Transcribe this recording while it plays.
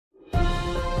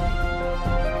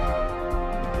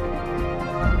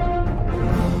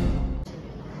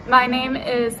My name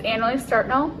is Annelise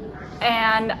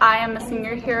and I am a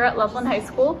senior here at Loveland High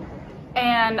School,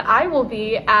 and I will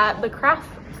be at the craft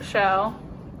show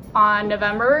on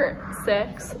November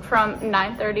 6th from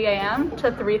 9:30 a.m.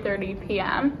 to 3:30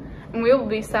 p.m. and we will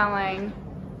be selling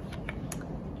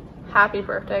happy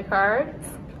birthday cards,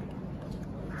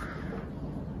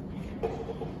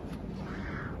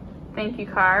 thank you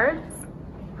cards,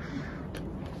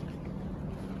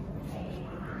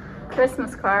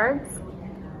 Christmas cards,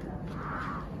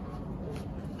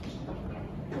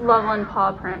 Loveland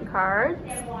paw print cards,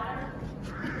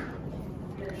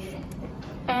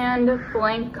 and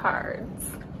blank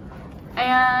cards.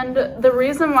 And the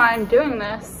reason why I'm doing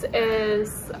this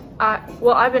is,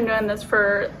 I've been doing this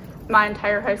for my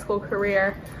entire high school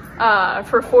career,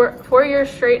 for four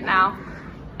years straight now,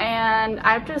 and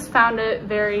I've just found it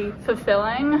very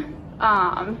fulfilling,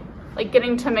 like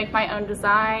getting to make my own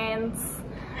designs.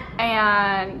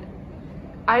 And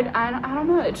I don't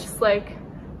know, it's just like,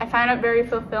 I find it very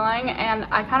fulfilling, and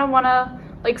I kind of want to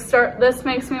like this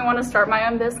makes me want to start my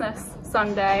own business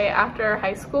someday after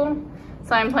high school.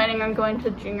 So I'm planning on going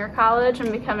to junior college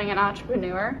and becoming an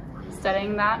entrepreneur,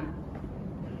 studying that.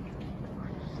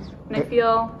 And I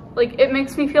feel like it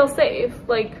makes me feel safe.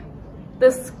 Like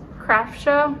this craft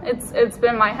show, it's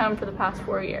been my home for the past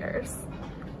 4 years.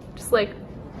 Just like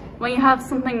when you have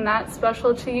something that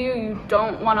special to you, you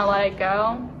don't want to let it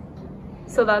go.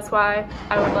 So that's why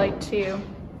I would like to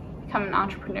become an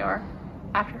entrepreneur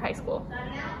after high school.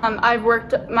 I've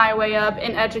worked my way up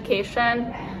in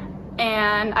education,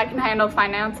 and I can handle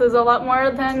finances a lot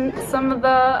more than some of the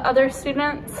other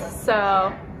students.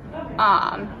 So,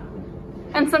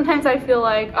 and sometimes I feel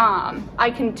like I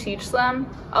can teach them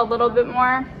a little bit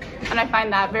more, and I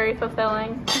find that very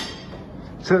fulfilling.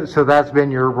 So that's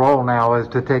been your role now, is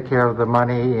to take care of the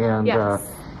money and yes.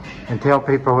 And tell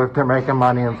people if they're making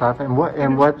money and stuff. And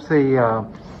what's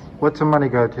the money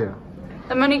go to?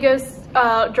 The money goes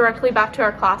directly back to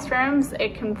our classrooms.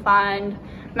 It can fund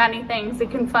many things. It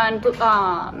can fund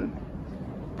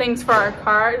things for our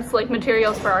cards, like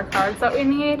materials for our cards that we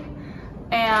need.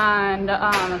 And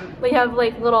we have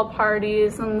like little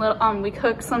parties, and we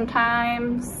cook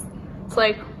sometimes. It's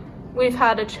like we've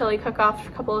had a chili cook-off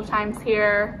a couple of times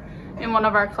here in one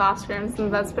of our classrooms,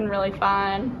 and that's been really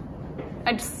fun.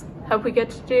 I just hope we get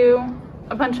to do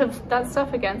a bunch of that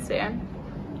stuff again soon.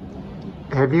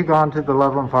 Have you gone to the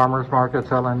Loveland Farmers Market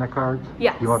selling the cards?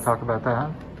 Yes. You want to talk about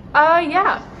that?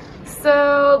 Yeah.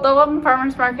 So the Loveland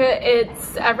Farmers Market,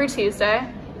 it's every Tuesday,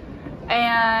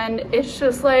 and it's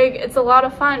just like, it's a lot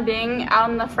of fun being out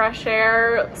in the fresh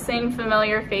air, seeing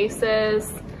familiar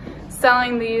faces,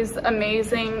 selling these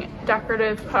amazing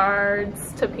decorative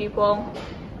cards to people.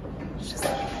 It's just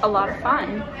a lot of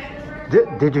fun.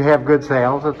 Did you have good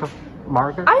sales at the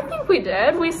market? I think we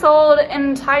did. We sold an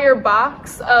entire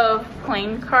box of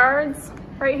plain cards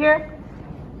right here.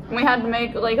 We had to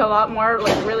make like a lot more,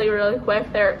 like really, really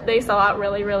quick. They sell out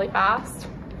really, really fast.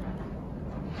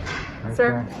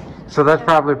 Okay. So that's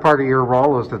probably part of your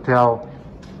role, is to tell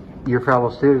your fellow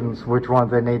students which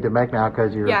ones they need to make now,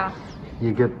 because you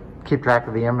keep track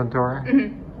of the inventory.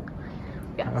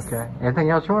 Mm-hmm. Yes. Okay. Anything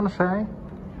else you want to say?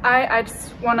 I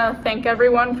just want to thank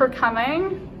everyone for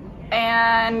coming,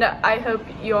 and I hope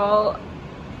you all,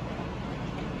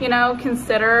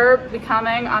 consider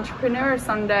becoming entrepreneurs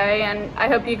someday, and I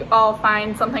hope you all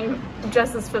find something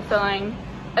just as fulfilling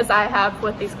as I have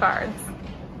with these cards.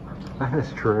 That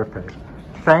is terrific.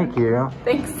 Thank you.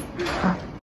 Thanks.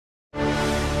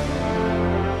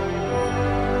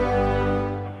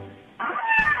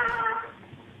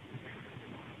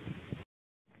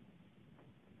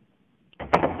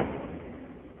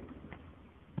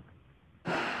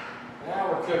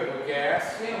 Now we're cooking with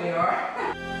gas. Yeah, we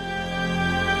are.